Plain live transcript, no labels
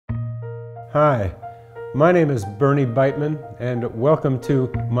Hi, my name is Bernie Beitman, and welcome to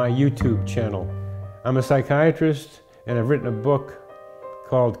my YouTube channel. I'm a psychiatrist, and I've written a book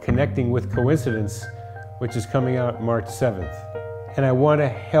called Connecting with Coincidence, which is coming out March 7th. And I want to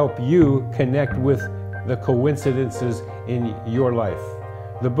help you connect with the coincidences in your life.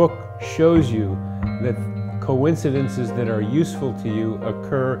 The book shows you that coincidences that are useful to you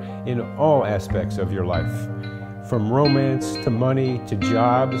occur in all aspects of your life, from romance to money to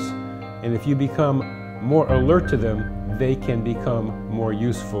jobs. And if you become more alert to them, they can become more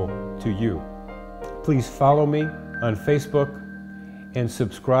useful to you. Please follow me on Facebook and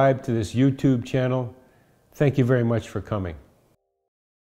subscribe to this YouTube channel. Thank you very much for coming.